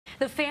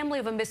The family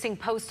of a missing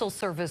Postal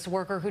Service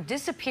worker who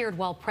disappeared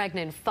while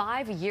pregnant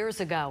 5 years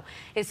ago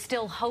is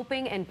still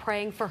hoping and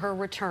praying for her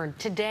return.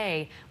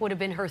 Today would have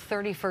been her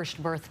 31st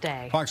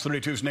birthday. Fox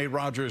 32's Nate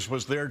Rogers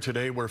was there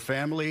today where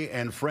family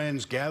and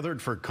friends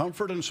gathered for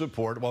comfort and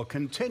support while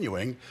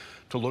continuing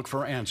to look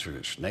for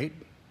answers. Nate?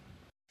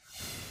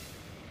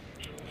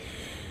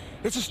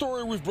 It's a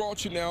story we've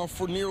brought you now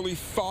for nearly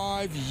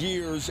 5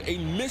 years. A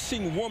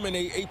missing woman,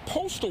 a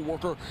postal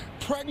worker,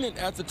 pregnant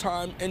at the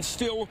time, and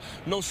still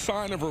no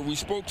sign of her. We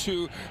spoke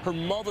to her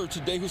mother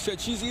today, who said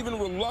she's even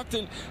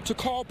reluctant to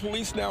call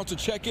police now to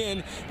check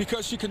in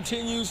because she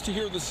continues to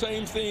hear the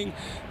same thing,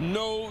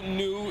 no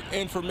new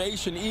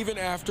information, even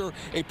after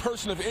a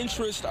person of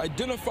interest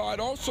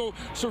identified, also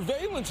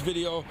surveillance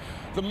video.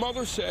 The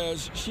mother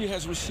says she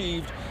has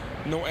received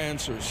no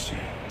answers.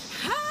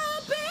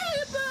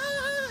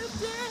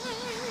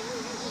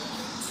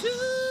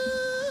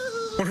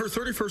 On her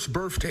 31st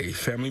birthday,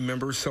 family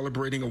members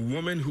celebrating a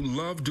woman who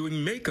loved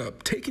doing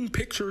makeup, taking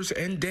pictures,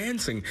 and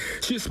dancing.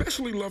 She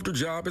especially loved her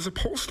job as a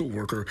postal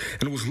worker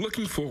and was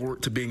looking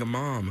forward to being a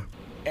mom.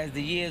 As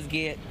the years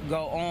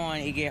go on,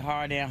 it get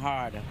harder and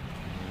harder.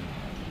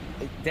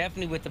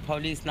 Definitely with the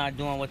police not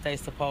doing what they're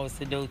supposed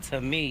to do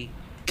to me.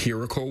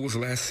 Kierra Coles was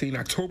last seen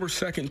October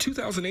 2nd,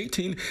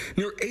 2018,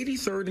 near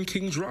 83rd and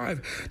King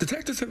Drive.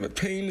 Detectives have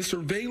obtained the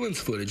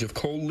surveillance footage of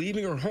Cole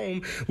leaving her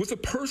home with a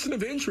person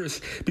of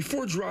interest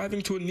before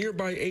driving to a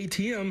nearby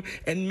ATM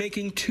and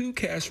making 2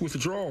 cash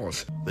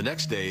withdrawals. The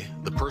next day,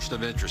 the person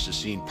of interest is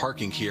seen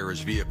parking Kierra's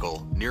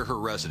vehicle near her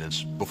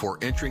residence before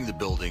entering the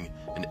building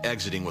and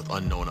exiting with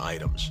unknown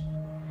items.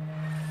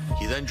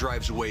 He then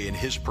drives away in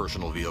his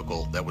personal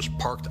vehicle that was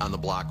parked on the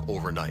block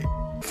overnight.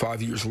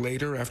 5 years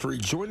later, after a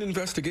joint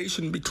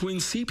investigation between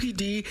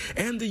CPD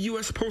and the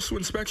U.S. Postal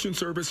Inspection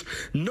Service,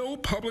 no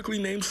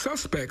publicly named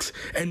suspects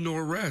and no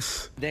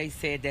arrests. They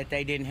said that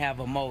they didn't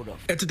have a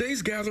motive. At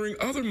today's gathering,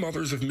 other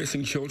mothers of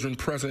missing children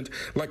present,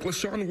 like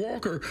LaShawn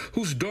Walker,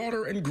 whose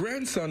daughter and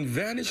grandson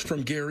vanished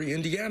from Gary,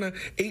 Indiana,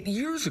 8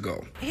 years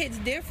ago. It's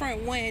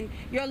different when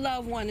your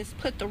loved one is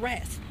put to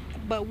rest.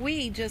 But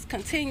we just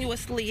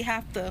continuously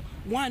have to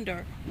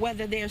wonder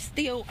whether they're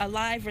still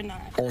alive or not.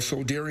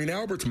 Also, Darian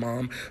Albert's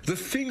mom, the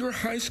Finger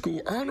High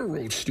School honor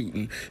roll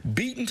student,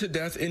 beaten to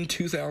death in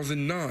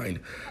 2009.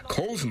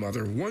 Cole's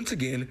mother, once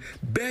again,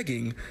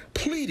 begging,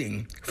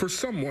 pleading for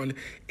someone,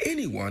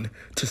 anyone,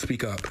 to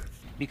speak up.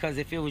 Because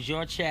if it was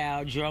your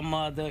child, your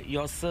mother,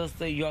 your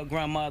sister, your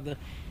grandmother,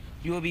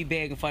 you would be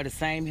begging for the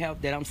same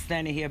help that I'm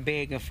standing here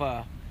begging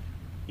for.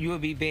 You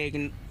would be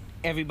begging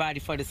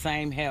everybody for the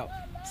same help.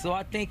 So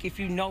I think if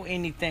you know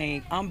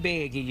anything, I'm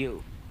begging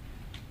you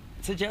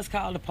to just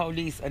call the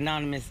police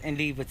anonymous and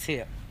leave a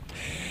tip.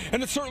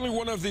 And it's certainly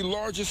one of the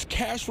largest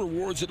cash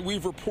rewards that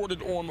we've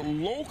reported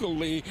on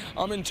locally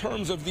in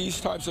terms of these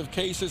types of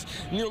cases.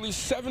 Nearly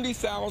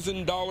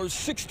 $70,000,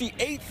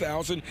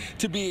 $68,000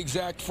 to be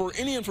exact, for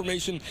any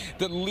information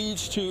that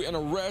leads to an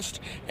arrest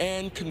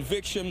and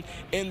conviction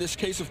in this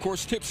case. Of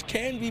course, tips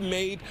can be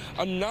made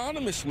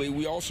anonymously.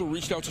 We also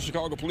reached out to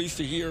Chicago police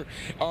to hear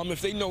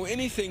if they know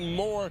anything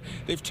more.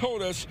 They've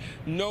told us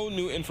no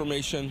new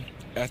information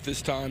at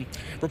this time.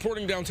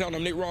 Reporting downtown,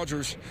 I'm Nate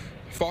Rogers,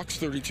 Fox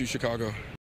 32 Chicago.